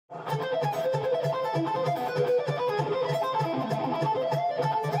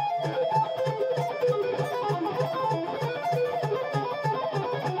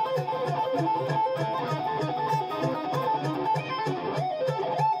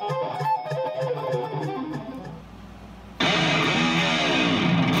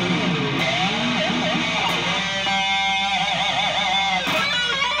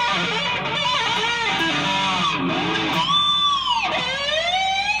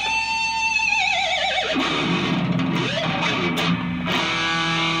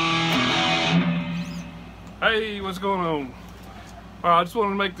Hey, what's going on? I just wanted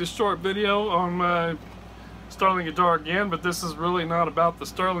to make this short video on my Starling guitar again, but this is really not about the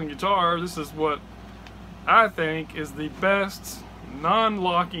Starling guitar. This is what I think is the best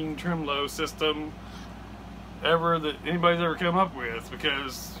non-locking tremolo system ever that anybody's ever come up with,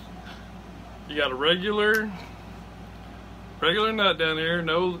 because you got a regular nut down here,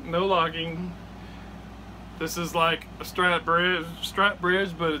 no locking. This is like a strap bridge,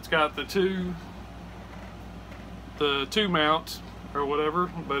 but it's got the two mount or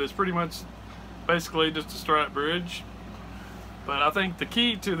whatever, but it's pretty much basically just a strap bridge. But I think the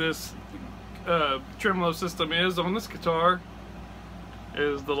key to this tremolo system is on this guitar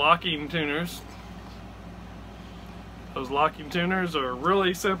is the locking tuners. Those locking tuners are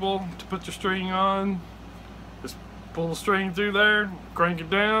really simple to put your string on. Just pull the string through there, crank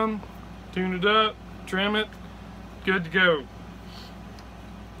it down, tune it up, trim it, good to go.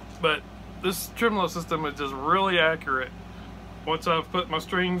 But this tremolo system is just really accurate. Once I've put my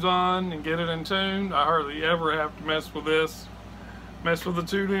strings on and get it in tune, I hardly ever have to mess with the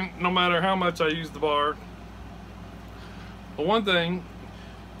tuning, no matter how much I use the bar. But one thing,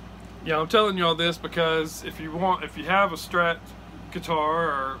 I'm telling you all this because if you have a Strat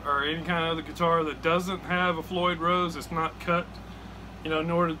guitar or any kind of other guitar that doesn't have a Floyd rose, it's not cut. In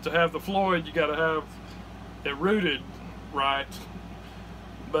order to have the Floyd, you got to have it rooted right.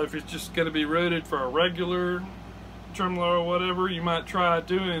 But if it's just going to be rooted for a regular tremolo or whatever, you might try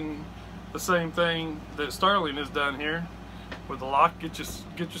doing the same thing that Starling has done here with the lock. Get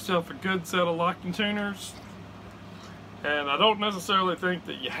yourself a good set of locking tuners. And I don't necessarily think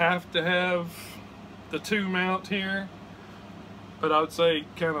that you have to have the two mount here, but I would say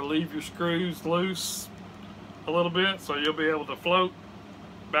kind of leave your screws loose a little bit so you'll be able to float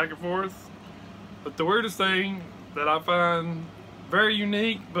back and forth. But the weirdest thing that I find very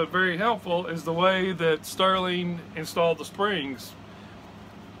unique but very helpful is the way that Starling installed the springs.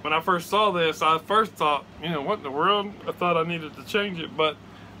 When I first saw this, I first thought, what in the world? I thought I needed to change it, but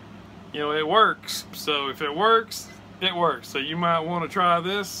it works. So if it works, it works. So you might want to try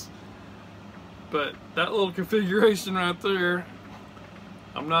this. But that little configuration right there,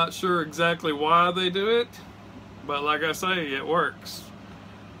 I'm not sure exactly why they do it, but like I say, it works.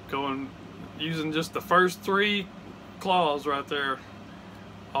 Using just the first three claws right there,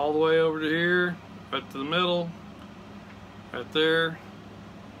 all the way over to here, right to the middle, right there.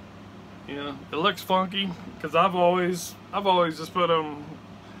 It looks funky because I've always just put them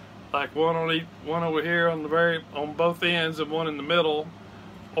like one over here on both ends and one in the middle,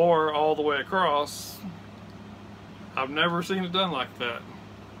 or all the way across. I've never seen it done like that,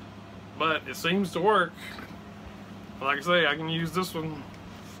 but it seems to work. Like I say, I can use this one.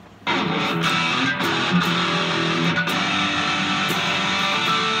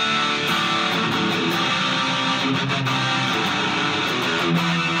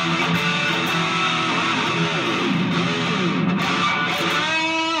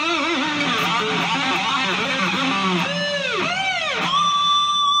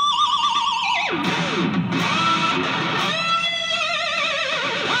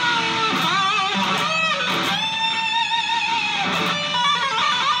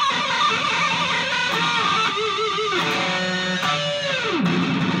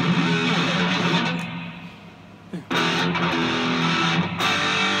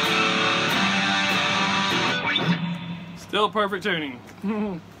 Still perfect tuning.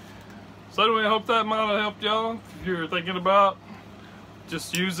 So anyway, I hope that might have helped y'all. If you're thinking about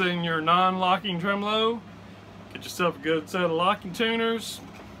just using your non-locking tremolo, get yourself a good set of locking tuners.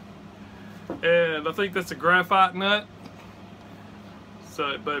 And I think that's a graphite nut.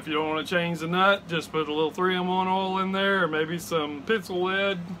 But if you don't want to change the nut, just put a little 3-in-1 oil in there, or maybe some pencil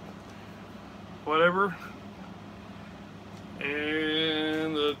lead, whatever.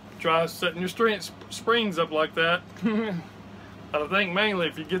 And try setting your springs up like that. I think mainly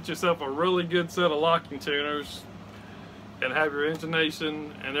if you get yourself a really good set of locking tuners and have your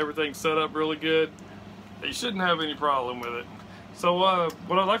intonation and everything set up really good, you shouldn't have any problem with it. So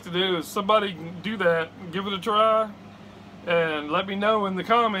what I'd like to do is somebody do that, give it a try, and let me know in the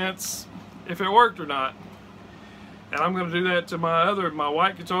comments if it worked or not. And I'm going to do that to my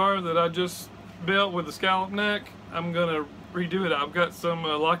white guitar that I just built with the scallop neck. I'm going to redo it. I've got some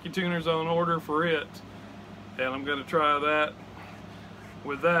locking tuners on order for it, and I'm going to try that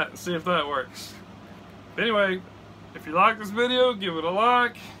with that and see if that works. Anyway, if you like this video, give it a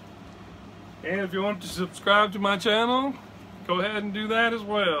like, and if you want to subscribe to my channel, go ahead and do that as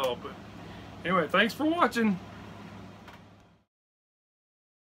well. But anyway, thanks for watching.